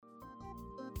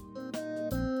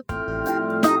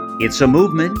It's a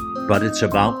movement, but it's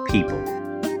about people.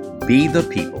 Be the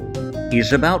People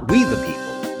is about we the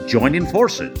people joining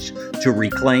forces to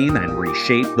reclaim and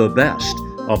reshape the best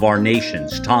of our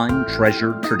nation's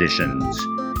time-treasured traditions.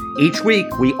 Each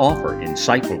week, we offer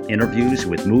insightful interviews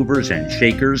with movers and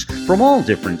shakers from all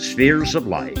different spheres of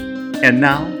life. And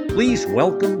now, please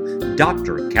welcome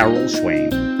Dr. Carol Swain.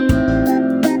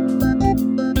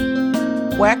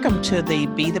 Welcome to the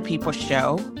Be the People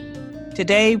show.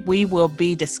 Today, we will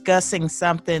be discussing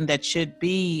something that should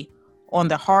be on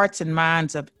the hearts and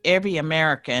minds of every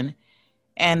American,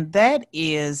 and that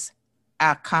is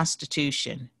our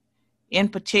Constitution, in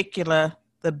particular,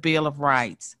 the Bill of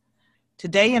Rights.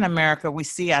 Today in America, we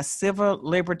see our civil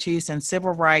liberties and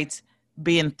civil rights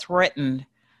being threatened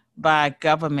by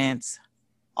governments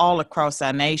all across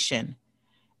our nation.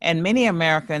 And many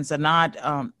Americans are not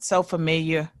so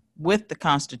familiar with the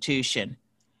Constitution.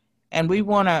 And we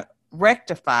want to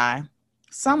rectify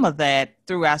some of that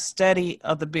through our study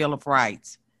of the Bill of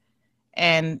Rights.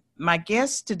 And my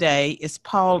guest today is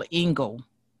Paul Engel.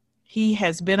 He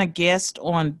has been a guest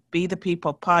on Be the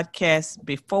People podcast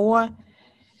before,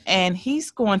 and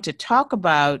he's going to talk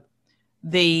about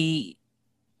the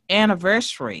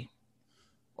anniversary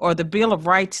or the Bill of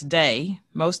Rights Day.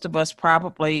 Most of us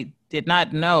probably did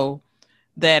not know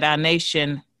that our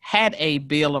nation had a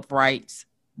Bill of Rights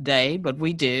Day, but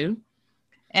we do.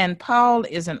 And Paul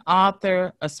is an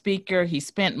author, a speaker. He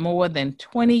spent more than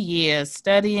 20 years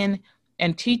studying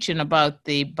and teaching about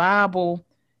the Bible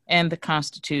and the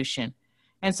Constitution.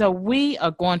 And so we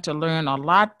are going to learn a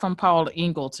lot from Paul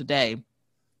Engel today.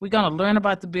 We're going to learn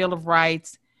about the Bill of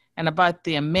Rights and about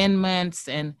the amendments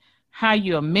and how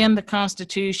you amend the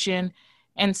Constitution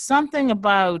and something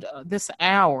about this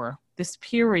hour, this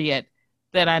period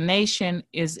that our nation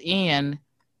is in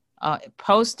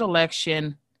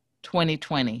post-election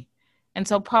 2020. And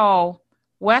so, Paul,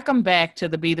 welcome back to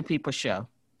the Be the People show.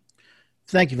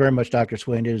 Thank you very much, Dr.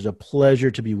 Swain. It is a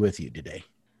pleasure to be with you today.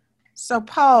 So,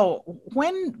 Paul,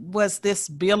 when was this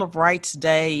Bill of Rights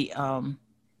Day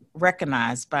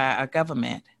recognized by our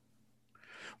government?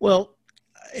 Well,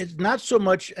 it's not so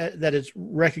much that it's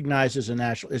recognized as a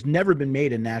national, it's never been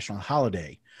made a national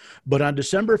holiday. But on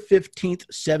December 15th,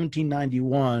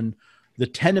 1791, the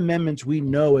 10 amendments we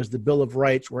know as the Bill of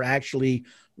Rights were actually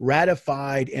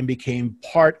ratified and became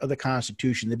part of the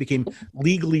Constitution. They became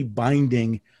legally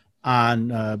binding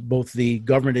on both the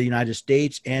government of the United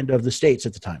States and of the states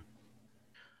at the time.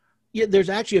 Yeah, there's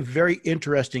actually a very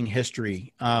interesting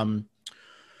history.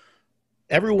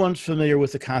 Everyone's familiar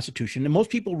with the Constitution, and most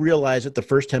people realize that the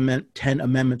first 10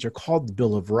 amendments are called the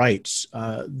Bill of Rights.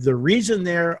 The reason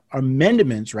they're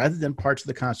amendments rather than parts of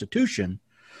the Constitution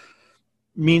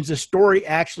means the story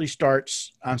actually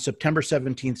starts on September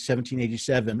 17th,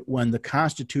 1787, when the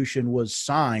Constitution was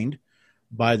signed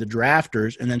by the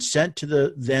drafters and then sent to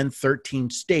the then 13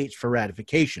 states for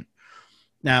ratification.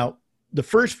 Now, the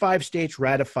first 5 states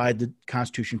ratified the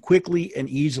Constitution quickly and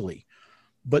easily,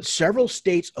 but several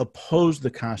states opposed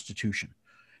the Constitution,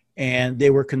 and they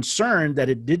were concerned that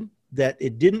it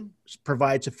didn't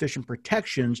provide sufficient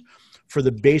protections for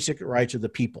the basic rights of the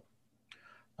people.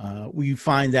 We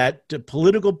find that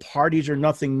political parties are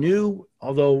nothing new,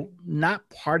 although not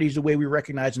parties the way we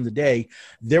recognize them today.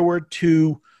 There were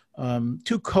two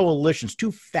coalitions,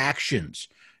 2 factions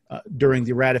during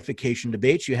the ratification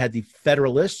debates. You had the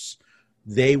Federalists.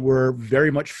 They were very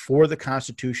much for the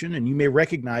Constitution, and you may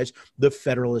recognize the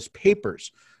Federalist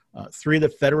Papers. 3 of the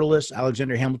Federalists,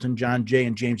 Alexander Hamilton, John Jay,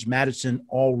 and James Madison,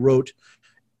 all wrote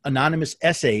anonymous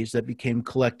essays that became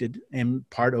collected and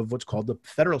part of what's called the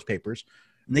Federalist Papers,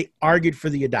 and they argued for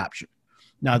the adoption.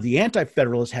 Now, the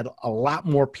Anti-Federalists had a lot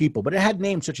more people, but it had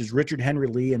names such as Richard Henry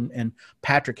Lee and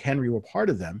Patrick Henry were part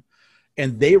of them,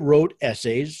 and they wrote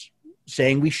essays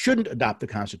saying we shouldn't adopt the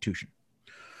Constitution.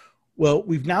 Well,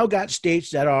 we've now got states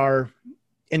that are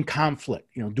in conflict.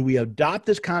 Do we adopt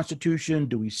this Constitution?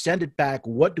 Do we send it back?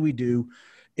 What do we do?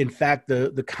 In fact,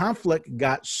 the conflict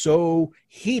got so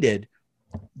heated,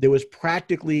 there was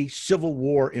practically civil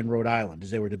war in Rhode Island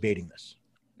as they were debating this.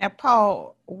 Now,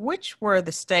 Paul, which were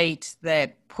the states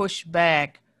that pushed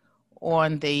back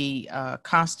on the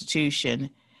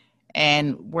Constitution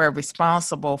and were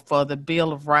responsible for the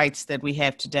Bill of Rights that we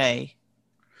have today?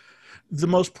 The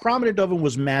most prominent of them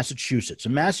was Massachusetts.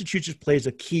 And Massachusetts plays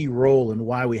a key role in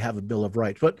why we have a Bill of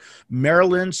Rights. But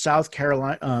Maryland, South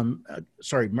Carolina, and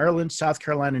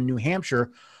New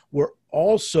Hampshire were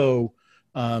also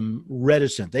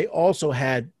reticent. They also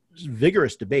had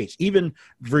vigorous debates. Even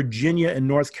Virginia and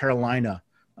North Carolina,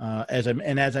 as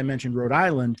I mentioned, Rhode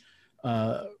Island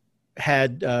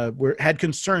had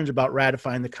concerns about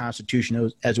ratifying the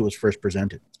Constitution as it was first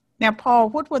presented. Now, Paul,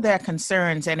 what were their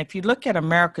concerns? And if you look at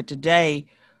America today,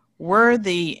 were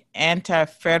the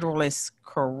anti-federalists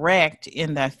correct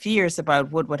in their fears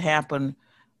about what would happen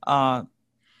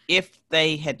if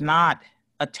they had not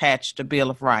attached a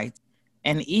Bill of Rights?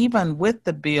 And even with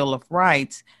the Bill of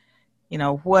Rights,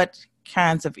 what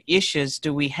kinds of issues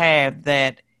do we have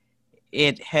that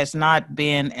it has not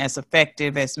been as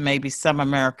effective as maybe some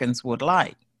Americans would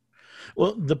like?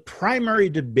 Well, the primary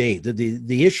debate,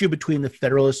 the issue between the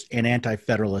Federalists and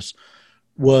Anti-Federalists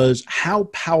was how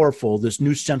powerful this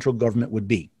new central government would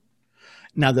be.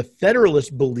 Now, the Federalists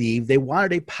believed they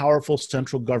wanted a powerful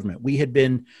central government. We had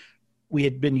been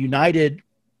united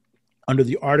under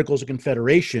the Articles of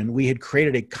Confederation. We had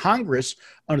created a Congress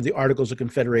under the Articles of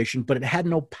Confederation, but it had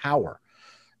no power.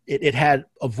 It had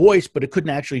a voice, but it couldn't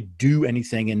actually do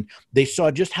anything. And they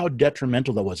saw just how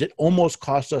detrimental that was. It almost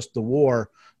cost us the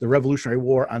Revolutionary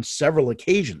War, on several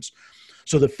occasions.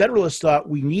 So the Federalists thought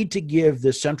we need to give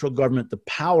the central government the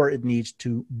power it needs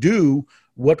to do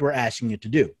what we're asking it to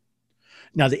do.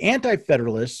 Now, the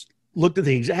Anti-Federalists looked at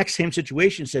the exact same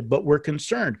situation and said, but we're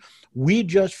concerned. We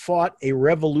just fought a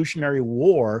Revolutionary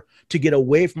War to get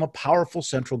away from a powerful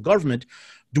central government.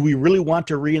 Do we really want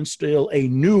to reinstill a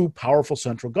new powerful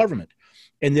central government?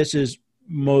 And this is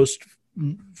most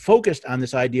focused on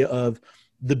this idea of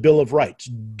the Bill of Rights.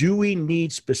 Do we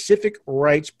need specific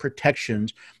rights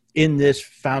protections in this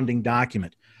founding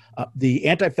document? The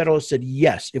Anti-Federalists said,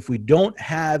 yes, if we don't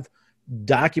have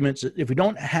documents, if we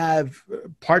don't have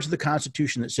parts of the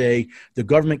Constitution that say the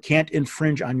government can't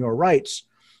infringe on your rights,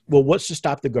 well, what's to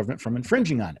stop the government from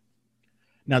infringing on it?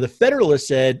 Now, the Federalists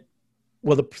said,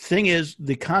 well, the thing is,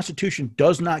 the Constitution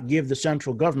does not give the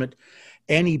central government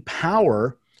any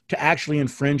power to actually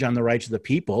infringe on the rights of the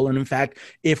people. And in fact,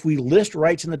 if we list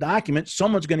rights in the document,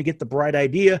 someone's going to get the bright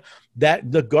idea that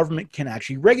the government can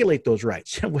actually regulate those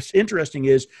rights. And what's interesting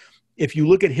is, if you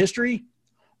look at history,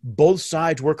 both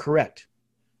sides were correct.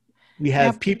 We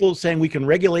have people saying we can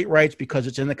regulate rights because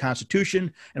it's in the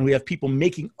Constitution, and we have people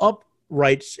making up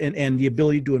rights and the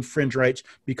ability to infringe rights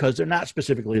because they're not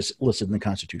specifically listed in the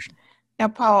Constitution. Now,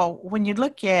 Paul, when you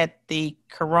look at the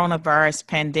coronavirus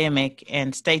pandemic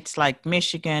in states like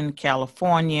Michigan,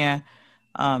 California,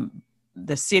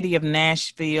 the city of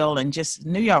Nashville, and just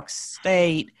New York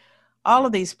State, all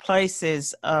of these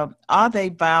places, are they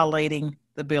violating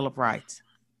the Bill of Rights?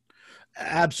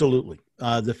 Absolutely.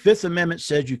 The Fifth Amendment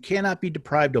says you cannot be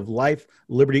deprived of life,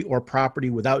 liberty, or property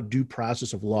without due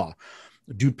process of law.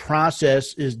 Due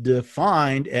process is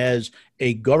defined as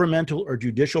a governmental or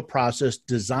judicial process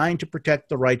designed to protect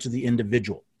the rights of the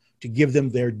individual, to give them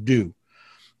their due.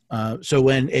 So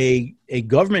when a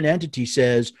government entity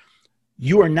says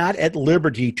you are not at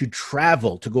liberty to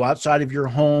travel, to go outside of your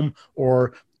home,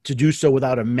 or to do so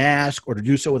without a mask, or to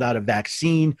do so without a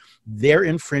vaccine, they're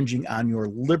infringing on your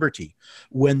liberty.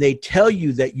 When they tell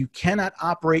you that you cannot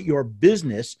operate your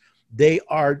business, they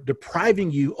are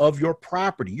depriving you of your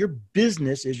property. Your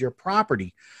business is your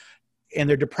property, and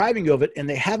they're depriving you of it, and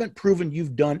they haven't proven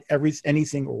you've done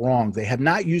anything wrong. They have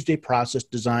not used a process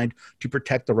designed to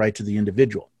protect the rights of the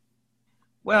individual.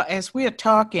 Well, as we are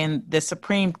talking, the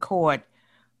Supreme Court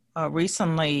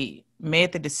recently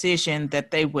made the decision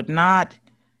that they would not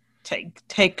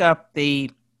take up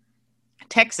the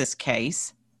Texas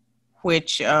case,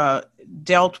 which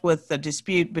dealt with the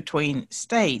dispute between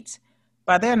states.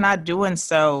 By their not doing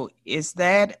so, is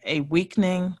that a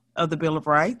weakening of the Bill of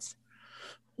Rights?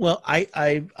 Well,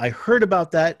 I heard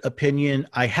about that opinion.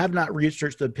 I have not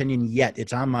researched the opinion yet.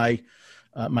 It's on my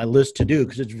list to do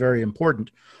because it's very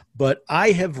important. But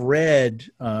I have read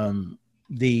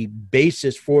the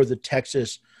basis for the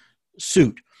Texas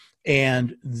suit,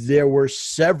 and there were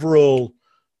several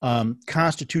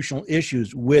constitutional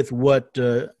issues with what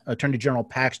Attorney General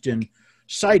Paxton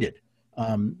cited.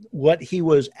 What he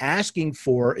was asking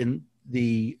for in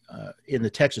the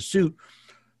Texas suit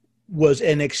was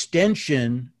an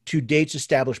extension to dates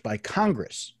established by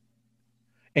Congress.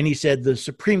 And he said the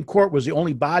Supreme Court was the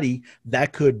only body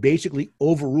that could basically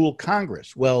overrule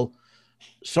Congress. Well,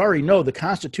 sorry, no, the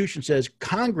Constitution says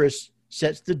Congress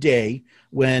sets the day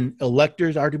when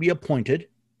electors are to be appointed,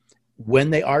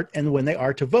 when they are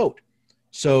to vote.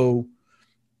 So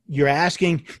you're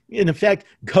asking, in effect,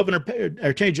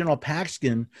 Attorney General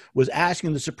Paxton was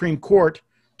asking the Supreme Court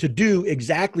to do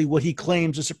exactly what he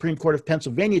claims the Supreme Court of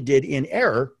Pennsylvania did in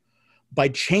error by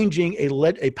changing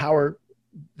a power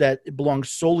that belongs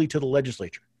solely to the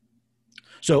legislature.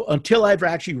 So until I've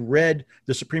actually read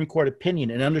the Supreme Court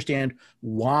opinion and understand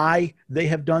why they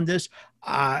have done this,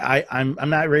 I'm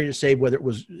not ready to say whether it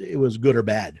was good or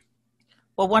bad.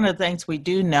 Well, one of the things we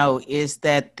do know is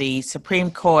that the Supreme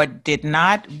Court did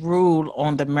not rule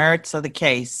on the merits of the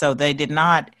case. So they did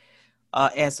not,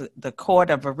 as the court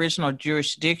of original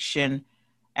jurisdiction,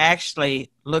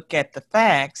 actually look at the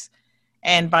facts.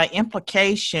 And by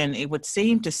implication, it would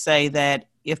seem to say that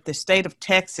if the state of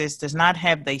Texas does not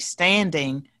have the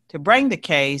standing to bring the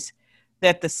case,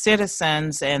 that the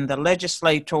citizens and the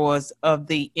legislators of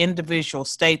the individual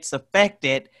states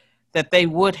affected, that they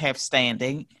would have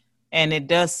standing. And it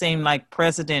does seem like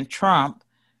President Trump,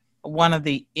 one of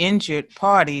the injured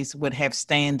parties, would have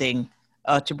standing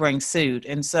to bring suit.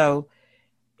 And so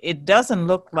it doesn't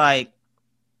look like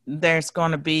there's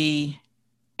going to be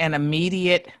an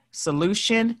immediate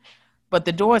solution, but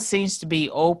the door seems to be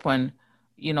open,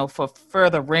 for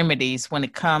further remedies when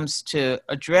it comes to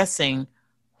addressing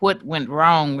what went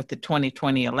wrong with the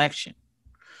 2020 election.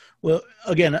 Well,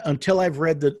 again, until I've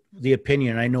read the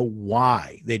opinion, I know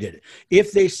why they did it.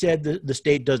 If they said that the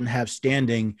state doesn't have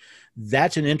standing,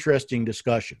 that's an interesting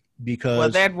discussion because...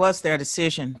 Well, that was their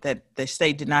decision, that the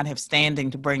state did not have standing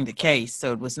to bring the case.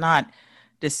 So it was not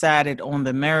decided on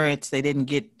the merits. They didn't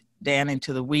get down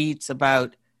into the weeds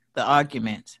about the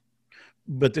arguments.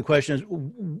 But the question is,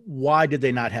 why did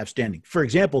they not have standing? For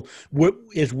example, what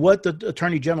the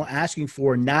Attorney General asking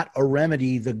for not a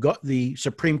remedy the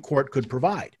Supreme Court could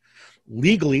provide?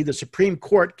 Legally, the Supreme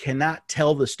Court cannot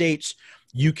tell the states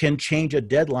you can change a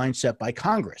deadline set by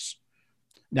Congress.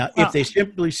 Now, if they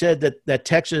simply said that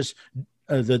Texas,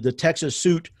 the Texas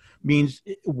suit means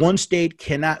one state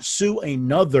cannot sue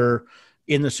another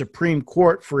in the Supreme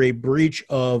Court for a breach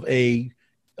of the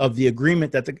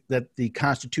agreement that the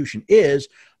Constitution is,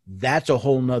 that's a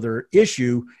whole nother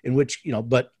issue in which,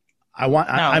 but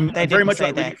I'm very much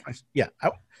about that. Yeah,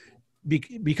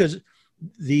 because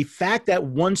the fact that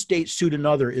one state sued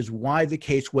another is why the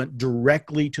case went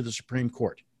directly to the Supreme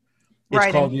Court.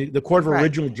 It's called the Court of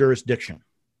Original Jurisdiction.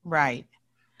 Right.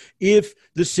 If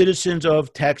the citizens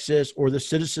of Texas or the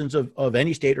citizens of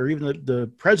any state or even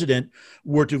the president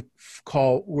were to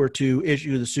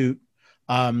issue the suit,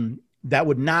 that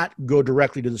would not go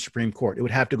directly to the Supreme Court. It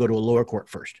would have to go to a lower court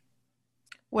first.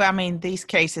 Well, I mean, these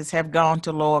cases have gone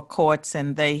to lower courts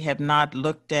and they have not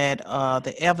looked at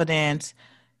the evidence.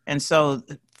 And so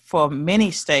for many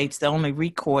states, the only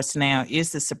recourse now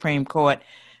is the Supreme Court.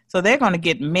 So they're going to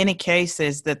get many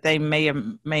cases that they may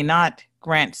or may not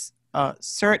grant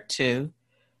cert to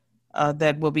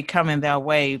that will be coming their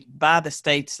way by the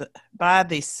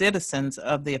citizens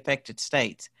of the affected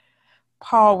states.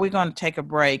 Paul, we're going to take a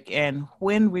break, and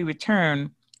when we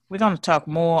return, we're going to talk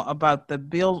more about the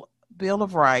Bill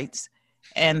of Rights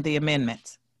and the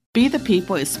amendments. Be the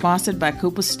People is sponsored by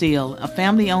Cooper Steel, a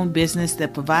family-owned business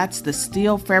that provides the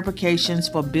steel fabrications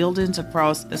for buildings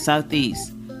across the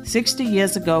Southeast. 60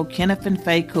 years ago, Kenneth and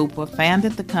Faye Cooper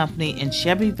founded the company in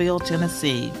Shelbyville,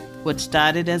 Tennessee. What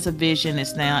started as a vision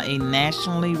is now a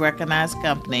nationally recognized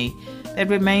company that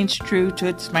remains true to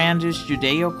its founders'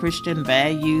 Judeo-Christian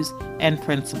values and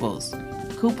principles.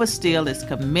 Cooper Steel is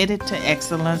committed to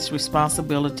excellence,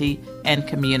 responsibility, and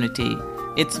community.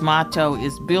 Its motto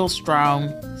is Build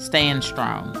Strong, Stand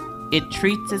Strong. It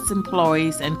treats its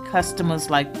employees and customers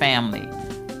like family.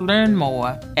 Learn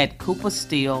more at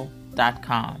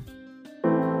coopersteel.com.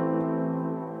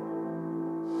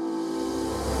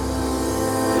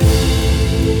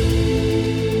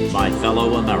 My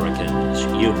fellow Americans,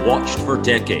 you've watched for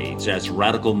decades as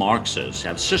radical Marxists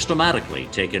have systematically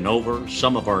taken over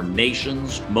some of our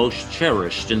nation's most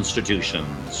cherished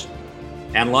institutions.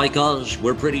 And like us,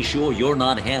 we're pretty sure you're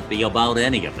not happy about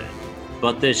any of it.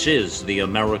 But this is the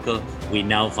America we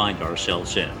now find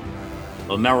ourselves in.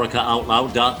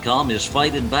 AmericaOutloud.com is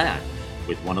fighting back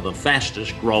with one of the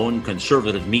fastest growing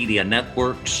conservative media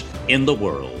networks in the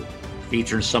world,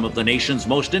 featuring some of the nation's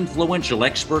most influential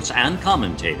experts and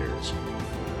commentators.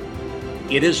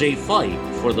 It is a fight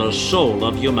for the soul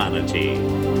of humanity.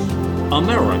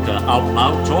 America Out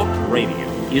Loud Talk Radio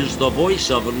is the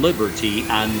voice of liberty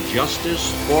and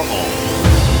justice for all.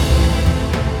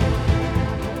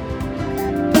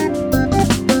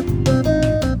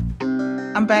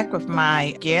 I'm back with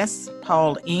my guest,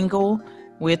 Paul Engel.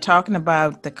 We're talking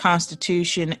about the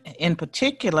Constitution, in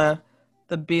particular,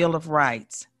 the Bill of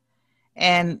Rights.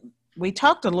 And we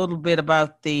talked a little bit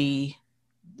about the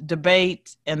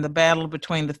debate and the battle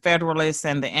between the Federalists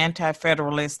and the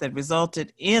Anti-Federalists that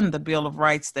resulted in the Bill of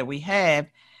Rights that we have.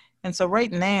 And so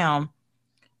right now,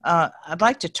 I'd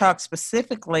like to talk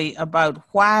specifically about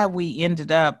why we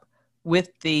ended up with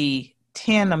the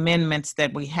 10 amendments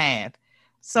that we have.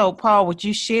 So, Paul, would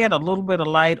you shed a little bit of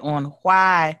light on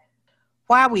why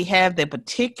we have the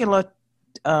particular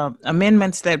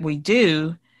amendments that we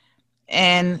do,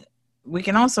 and we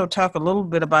can also talk a little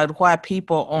bit about why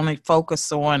people only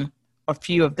focus on a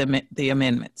few of the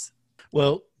amendments.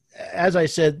 Well, as I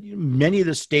said, many of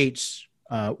the states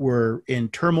were in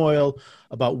turmoil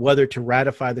about whether to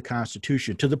ratify the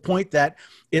Constitution, to the point that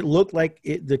it looked like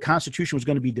the Constitution was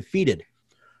going to be defeated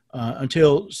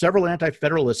until several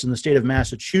anti-federalists in the state of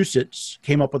Massachusetts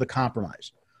came up with a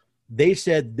compromise. They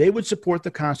said they would support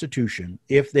the Constitution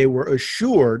if they were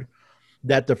assured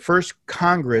that the first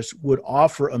Congress would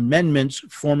offer amendments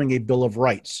forming a Bill of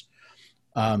Rights.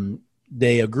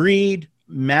 They agreed.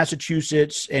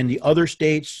 Massachusetts and the other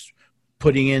states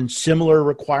putting in similar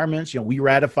requirements. We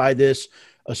ratify this,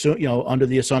 under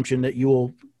the assumption that you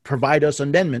will provide us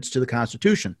amendments to the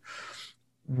Constitution.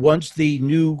 Once the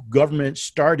new government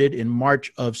started in March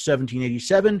of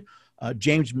 1787,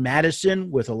 James Madison,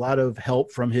 with a lot of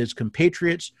help from his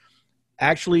compatriots,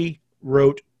 actually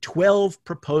wrote 12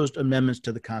 proposed amendments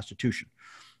to the Constitution.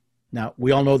 Now,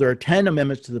 we all know there are 10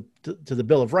 amendments to the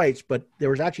Bill of Rights, but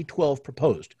there was actually 12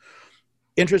 proposed.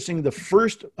 Interesting, the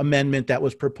first amendment that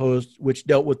was proposed, which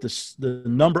dealt with the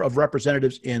number of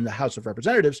representatives in the House of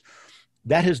Representatives,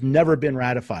 that has never been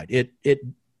ratified. It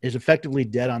is effectively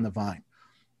dead on the vine.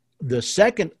 The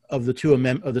second of the 12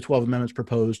 amendments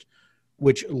proposed,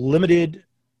 which limited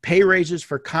pay raises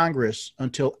for Congress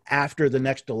until after the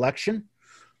next election,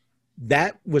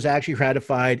 that was actually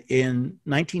ratified in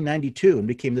 1992 and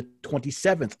became the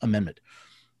 27th Amendment.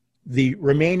 The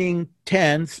remaining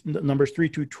 10, numbers 3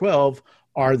 through 12,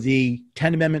 are the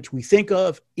 10 amendments we think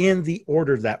of in the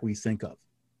order that we think of.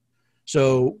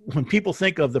 So when people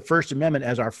think of the First Amendment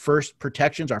as our first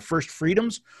protections, our first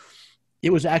freedoms,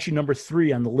 it was actually number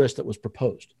 3 on the list that was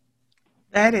proposed.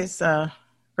 That is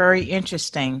very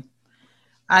interesting.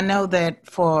 I know that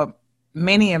for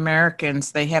many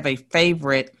Americans, they have a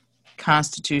favorite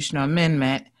constitutional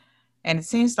amendment, and it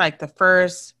seems like the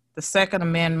first, the Second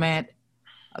Amendment,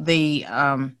 the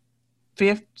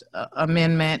Fifth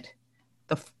Amendment,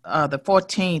 the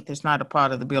 14th is not a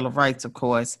part of the Bill of Rights, of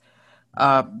course,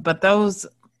 but those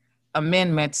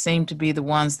amendments seem to be the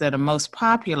ones that are most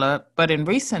popular. But in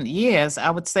recent years, I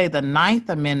would say the Ninth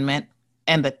Amendment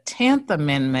and the 10th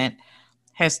Amendment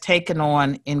has taken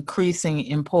on increasing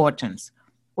importance.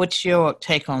 What's your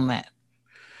take on that?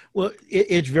 Well,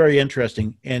 it's very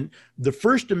interesting. And the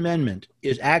First Amendment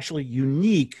is actually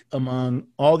unique among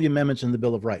all the amendments in the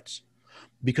Bill of Rights,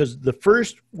 because the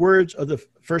first words of the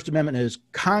First Amendment is,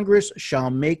 Congress shall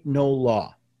make no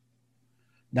law.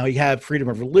 Now you have freedom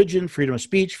of religion, freedom of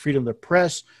speech, freedom of the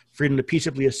press, freedom to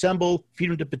peaceably assemble,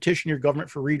 freedom to petition your government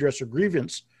for redress or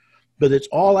grievance. But it's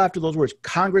all after those words,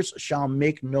 Congress shall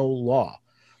make no law.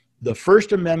 The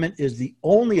First Amendment is the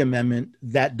only amendment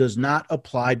that does not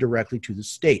apply directly to the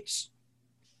states,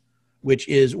 which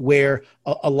is where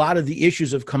a lot of the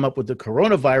issues have come up with the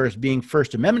coronavirus being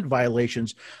First Amendment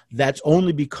violations. That's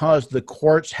only because the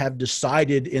courts have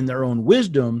decided in their own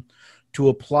wisdom to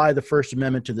apply the First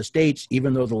Amendment to the states,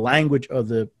 even though the language of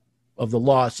the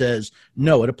law says,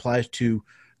 no, it applies to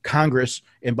Congress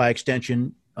and by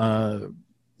extension,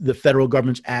 the federal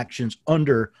government's actions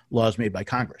under laws made by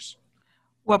Congress.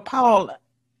 Well, Paul,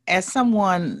 as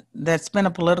someone that's been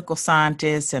a political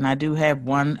scientist, and I do have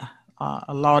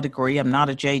a law degree, I'm not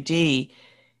a JD,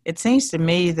 it seems to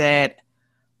me that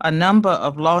a number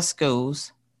of law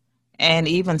schools and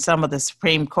even some of the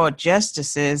Supreme Court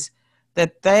justices,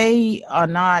 that they are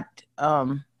not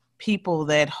people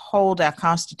that hold our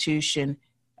Constitution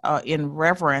in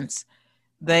reverence.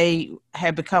 They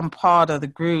have become part of the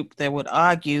group that would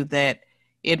argue that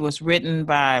it was written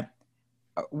by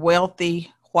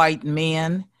wealthy white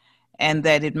men and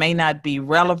that it may not be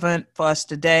relevant for us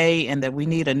today and that we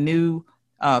need a new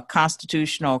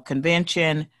constitutional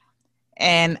convention.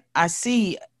 And I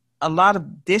see a lot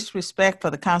of disrespect for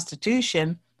the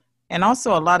Constitution and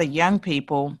also a lot of young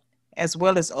people as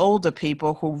well as older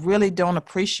people who really don't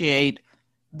appreciate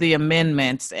the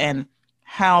amendments and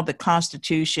how the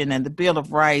Constitution and the Bill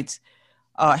of Rights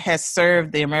has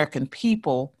served the American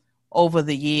people over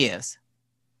the years.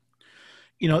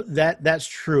 You know, that's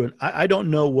true. And I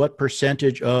don't know what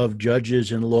percentage of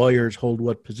judges and lawyers hold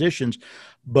what positions,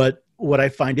 but what I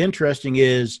find interesting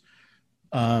is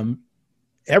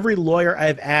every lawyer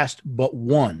I've asked but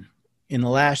one in the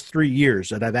last 3 years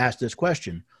that I've asked this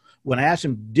question, when I asked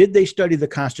them, did they study the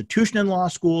Constitution in law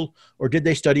school or did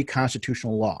they study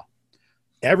constitutional law?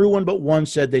 Everyone but one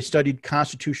said they studied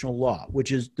constitutional law,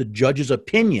 which is the judge's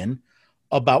opinion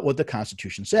about what the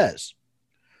Constitution says.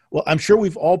 Well, I'm sure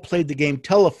we've all played the game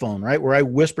telephone, right? Where I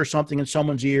whisper something in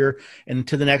someone's ear and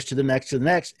to the next, to the next, to the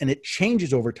next, and it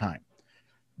changes over time.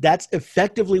 That's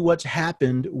effectively what's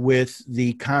happened with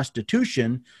the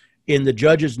Constitution. and the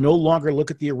judges no longer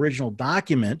look at the original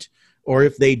document, or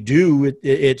if they do,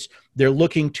 they're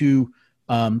looking to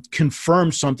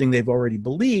confirm something they've already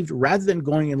believed, rather than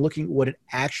going and looking at what it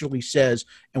actually says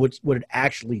and what it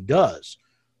actually does.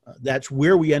 That's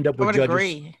where we end up with judges.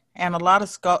 Agree. And a lot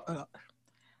of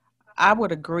I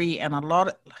would agree, and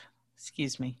I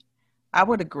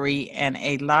would agree, and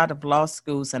a lot of law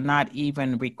schools are not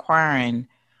even requiring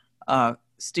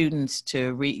students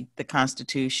to read the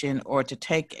Constitution or to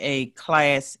take a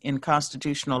class in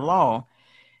constitutional law.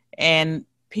 And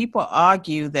people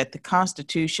argue that the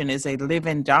Constitution is a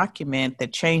living document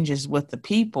that changes with the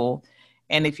people.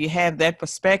 And if you have that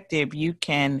perspective, you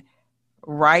can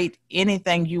write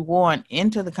anything you want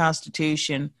into the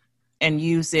Constitution and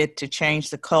use it to change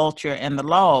the culture and the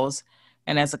laws.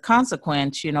 And as a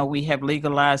consequence, we have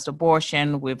legalized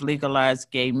abortion, we've legalized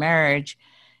gay marriage,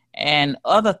 and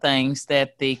other things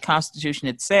that the Constitution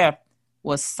itself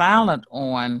was silent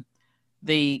on.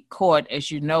 The court,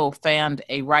 as you know, found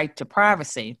a right to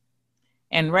privacy.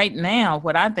 And right now,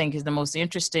 what I think is the most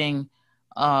interesting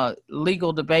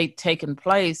legal debate taking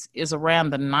place is around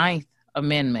the Ninth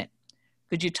Amendment.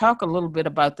 Could you talk a little bit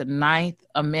about the Ninth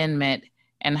Amendment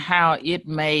and how it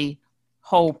may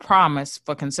hold promise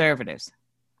for conservatives?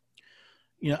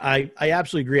 I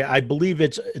absolutely agree. I believe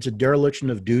it's a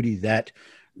dereliction of duty that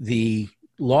the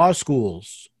law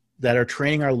schools that are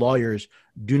training our lawyers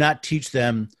do not teach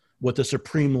them what the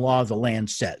supreme law of the land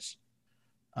says.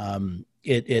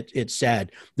 It's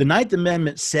sad. The Ninth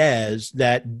Amendment says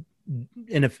that,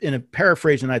 in a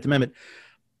paraphrase of the Ninth Amendment,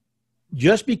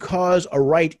 just because a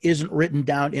right isn't written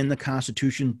down in the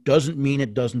Constitution doesn't mean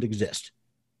it doesn't exist.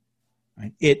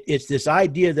 Right? It's this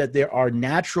idea that there are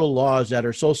natural laws that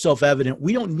are so self-evident,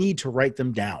 we don't need to write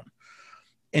them down.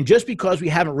 And just because we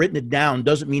haven't written it down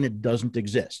doesn't mean it doesn't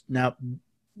exist. Now,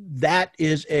 that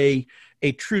is a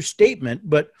true statement,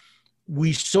 but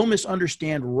we so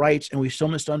misunderstand rights, and we so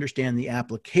misunderstand the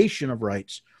application of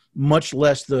rights, much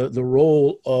less the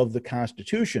role of the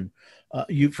Constitution.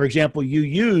 For example, you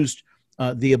used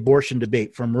the abortion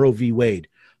debate from Roe v. Wade.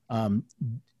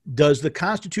 Does the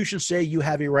Constitution say you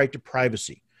have a right to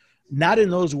privacy? Not in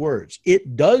those words.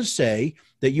 It does say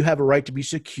that you have a right to be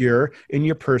secure in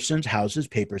your persons, houses,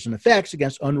 papers, and effects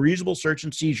against unreasonable search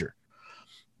and seizure.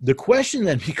 The question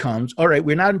then becomes, all right,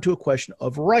 we're not into a question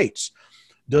of rights.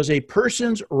 Does a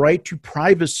person's right to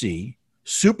privacy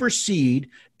supersede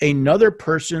another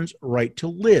person's right to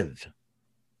live?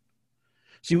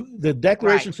 See, the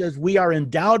Declaration says we are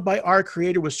endowed by our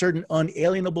Creator with certain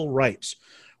unalienable rights.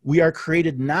 We are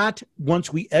created not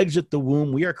once we exit the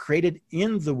womb, we are created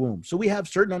in the womb. So we have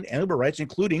certain unalienable rights,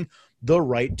 including the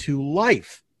right to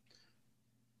life.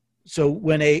 So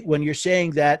when you're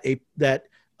saying that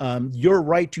your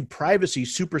right to privacy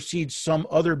supersedes some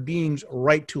other being's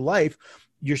right to life,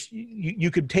 you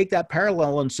could take that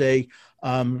parallel and say,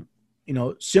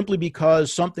 simply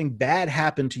because something bad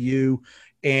happened to you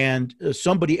and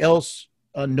somebody else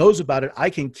knows about it, I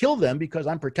can kill them because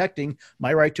I'm protecting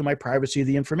my right to my privacy of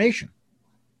the information.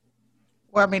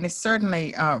 Well, I mean, it's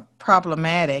certainly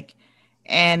problematic.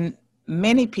 And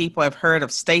many people have heard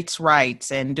of states'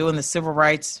 rights and doing the civil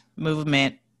rights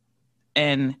movement.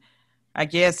 And I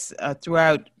guess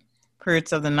throughout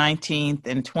periods of the 19th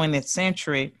and 20th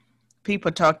century,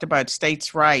 people talked about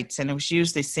states' rights, and it was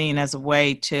usually seen as a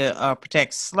way to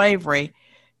protect slavery.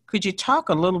 Could you talk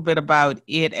a little bit about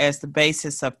it as the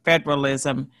basis of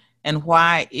federalism and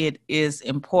why it is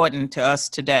important to us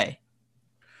today?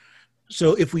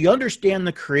 So if we understand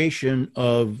the creation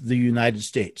of the United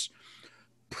States,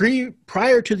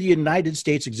 prior to the United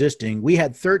States existing, we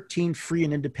had 13 free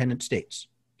and independent states.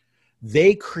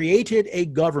 They created a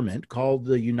government called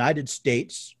the United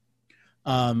States,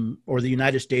 or the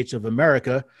United States of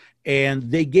America, and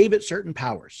they gave it certain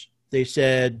powers. They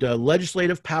said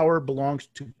legislative power belongs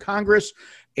to Congress,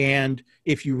 and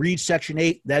if you read Section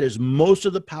 8, that is most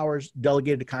of the powers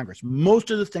delegated to Congress.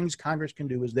 Most of the things Congress can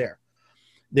do is there.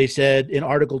 They said in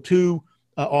Article 2,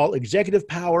 all executive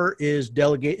power is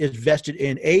vested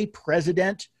in a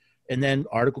president, and then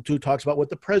Article 2 talks about what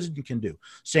the president can do.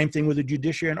 Same thing with the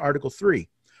judiciary in Article 3.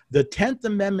 The 10th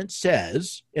Amendment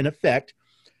says, in effect,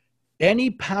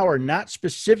 any power not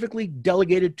specifically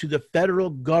delegated to the federal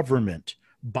government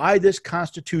by this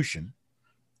Constitution,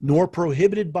 nor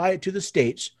prohibited by it to the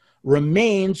states,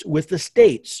 remains with the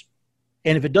states.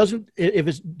 And if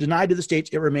it's denied to the states,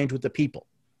 it remains with the people.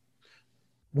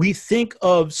 We think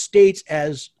of states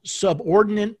as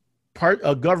subordinate part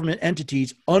of government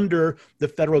entities under the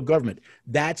federal government.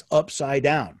 That's upside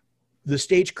down. The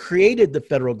states created the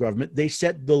federal government. They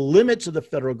set the limits of the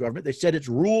federal government. They set its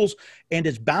rules and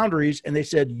its boundaries, and they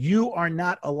said, you are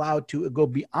not allowed to go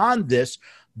beyond this.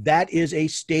 That is a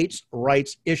states'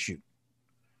 rights issue.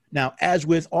 Now, as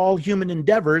with all human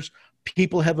endeavors,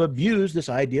 people have abused this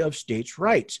idea of states'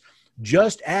 rights.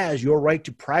 Just as your right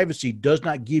to privacy does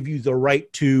not give you the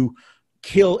right to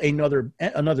kill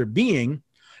another being,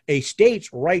 a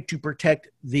state's right to protect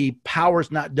the powers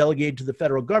not delegated to the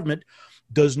federal government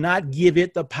does not give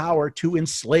it the power to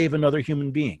enslave another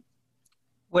human being.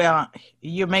 Well,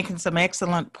 you're making some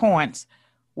excellent points.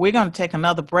 We're going to take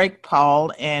another break,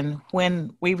 Paul, and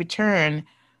when we return,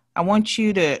 I want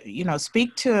you to,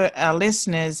 speak to our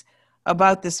listeners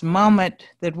about this moment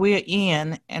that we're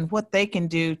in and what they can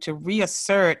do to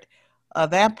reassert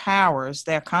their powers,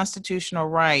 their constitutional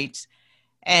rights,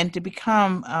 and to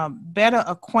become better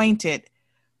acquainted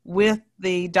with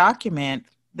the document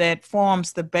that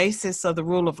forms the basis of the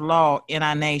rule of law in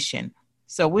our nation.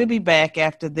 So we'll be back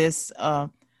after this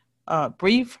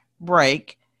brief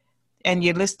break, and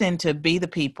you're listening to Be the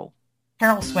People.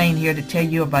 Carol Swain here to tell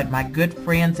you about my good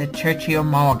friends at Churchill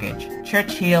Mortgage.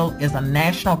 Churchill is a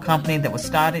national company that was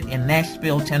started in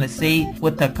Nashville, Tennessee,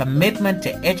 with a commitment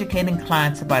to educating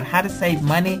clients about how to save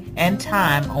money and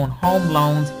time on home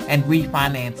loans and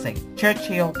refinancing.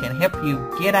 Churchill can help you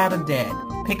get out of debt.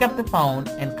 Pick up the phone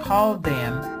and call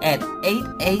them at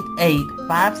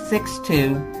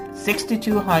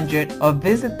 888-562-6200 or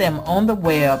visit them on the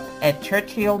web at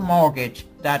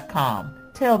churchillmortgage.com.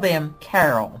 Tell them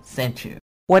Carol sent you.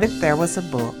 What if there was a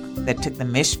book that took the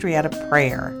mystery out of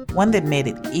prayer, one that made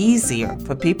it easier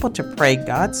for people to pray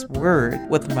God's Word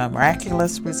with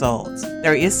miraculous results?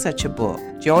 There is such a book.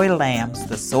 Joy Lamb's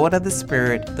The Sword of the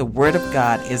Spirit, the Word of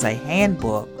God is a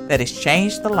handbook that has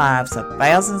changed the lives of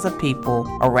thousands of people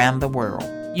around the world.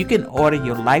 You can order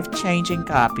your life-changing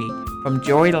copy from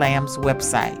Joy Lamb's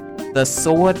website,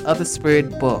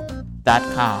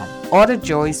 theswordofthespiritbook.com. Order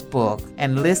Joy's book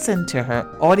and listen to her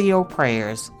audio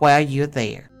prayers while you're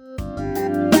there.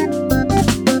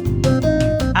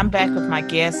 I'm back with my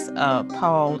guest,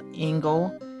 Paul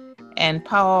Engel. And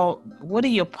Paul, what are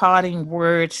your parting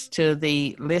words to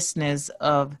the listeners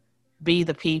of Be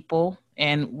the People?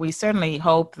 And we certainly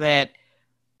hope that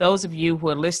those of you who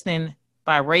are listening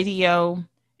by radio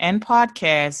and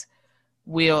podcast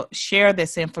will share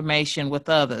this information with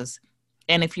others.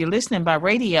 And if you're listening by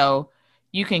radio,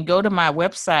 you can go to my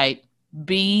website,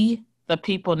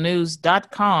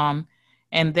 bethepeoplenews.com,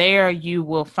 and there you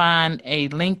will find a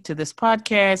link to this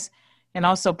podcast. And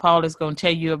also, Paul is going to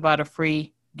tell you about a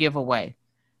free giveaway.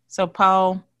 So,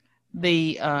 Paul,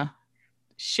 the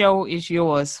show is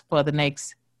yours for the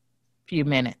next few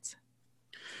minutes.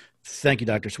 Thank you,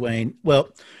 Dr. Swain. Well,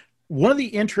 one of the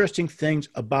interesting things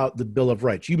about the Bill of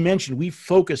Rights, you mentioned we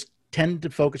tend to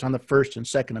focus on the First and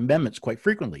Second Amendments quite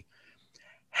frequently.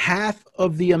 Half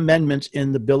of the amendments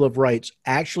in the Bill of Rights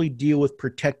actually deal with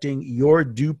protecting your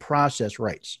due process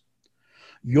rights.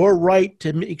 Your right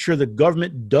to make sure the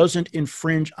government doesn't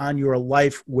infringe on your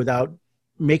life without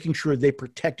making sure they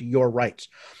protect your rights.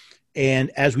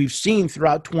 And as we've seen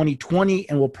throughout 2020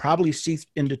 and we'll probably see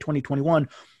into 2021,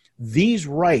 these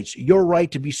rights, your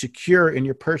right to be secure in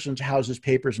your persons, houses,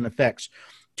 papers, and effects,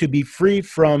 to be free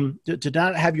from, to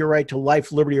not have your right to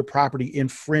life, liberty, or property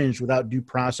infringed without due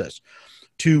process,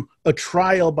 to a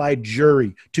trial by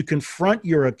jury, to confront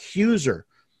your accuser.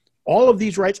 All of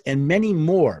these rights and many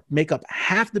more make up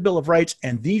half the Bill of Rights,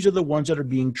 and these are the ones that are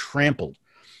being trampled.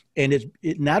 And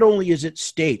it not only is it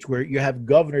states where you have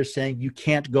governors saying you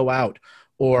can't go out,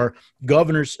 or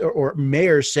governors or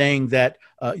mayors saying that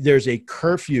there's a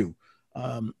curfew,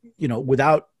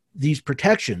 without these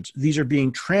protections, these are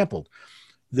being trampled.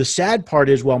 The sad part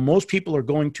is, while most people are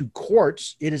going to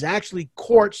courts, it is actually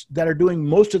courts that are doing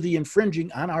most of the infringing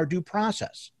on our due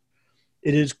process.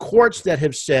 It is courts that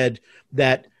have said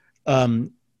that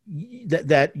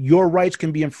that your rights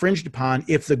can be infringed upon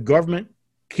if the government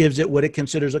gives it what it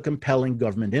considers a compelling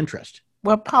government interest.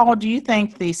 Well, Paul, do you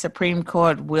think the Supreme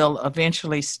Court will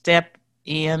eventually step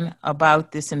in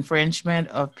about this infringement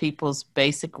of people's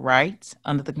basic rights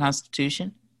under the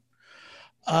Constitution?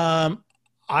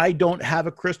 I don't have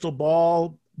a crystal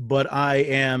ball, but I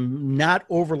am not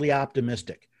overly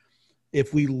optimistic.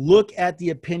 If we look at the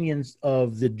opinions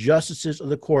of the justices of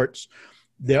the courts,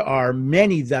 there are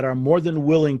many that are more than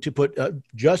willing to put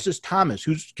Justice Thomas,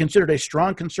 who's considered a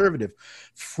strong conservative,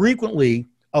 frequently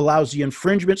allows the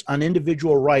infringements on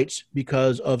individual rights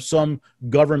because of some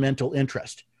governmental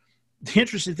interest. The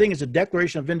interesting thing is the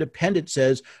Declaration of Independence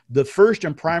says the first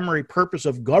and primary purpose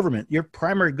of government, your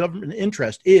primary government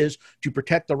interest, is to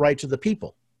protect the rights of the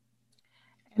people.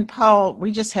 And Paul,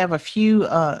 we just have a few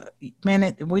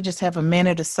minutes. We just have a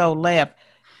minute or so left.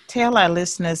 Tell our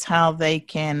listeners how they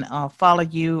can follow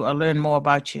you or learn more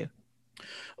about you.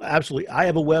 Absolutely. I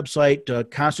have a website,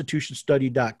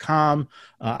 constitutionstudy.com.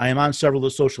 I am on several of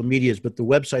the social medias, but the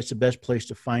website's the best place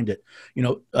to find it.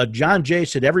 John Jay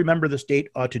said every member of the state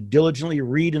ought to diligently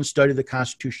read and study the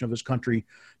Constitution of his country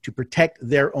to protect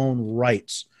their own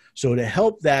rights. So to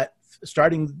help that,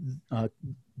 starting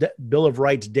Bill of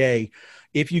Rights Day,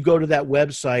 if you go to that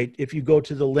website, if you go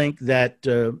to the link that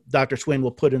Dr. Swain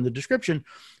will put in the description,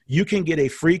 you can get a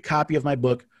free copy of my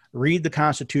book, Read the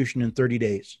Constitution in 30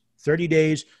 days. 30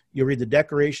 days, you'll read the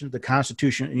Declaration, the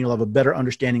Constitution, and you'll have a better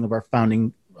understanding of our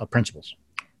founding principles.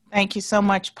 Thank you so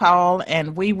much, Paul.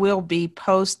 And we will be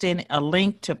posting a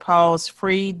link to Paul's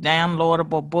free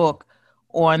downloadable book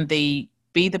on the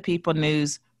Be the People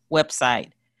News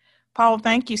website. Paul,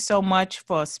 thank you so much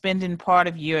for spending part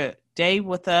of your day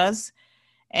with us.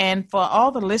 And for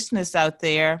all the listeners out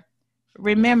there,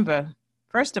 remember,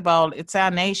 first of all, it's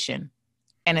our nation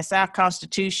and it's our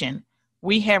Constitution.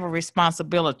 We have a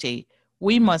responsibility.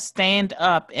 We must stand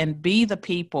up and be the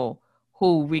people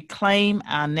who reclaim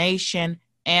our nation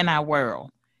and our world.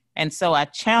 And so I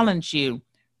challenge you,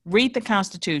 read the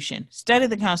Constitution, study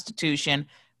the Constitution.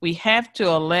 We have to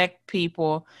elect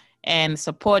people and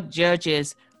support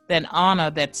judges that honor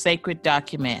that sacred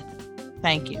document.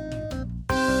 Thank you.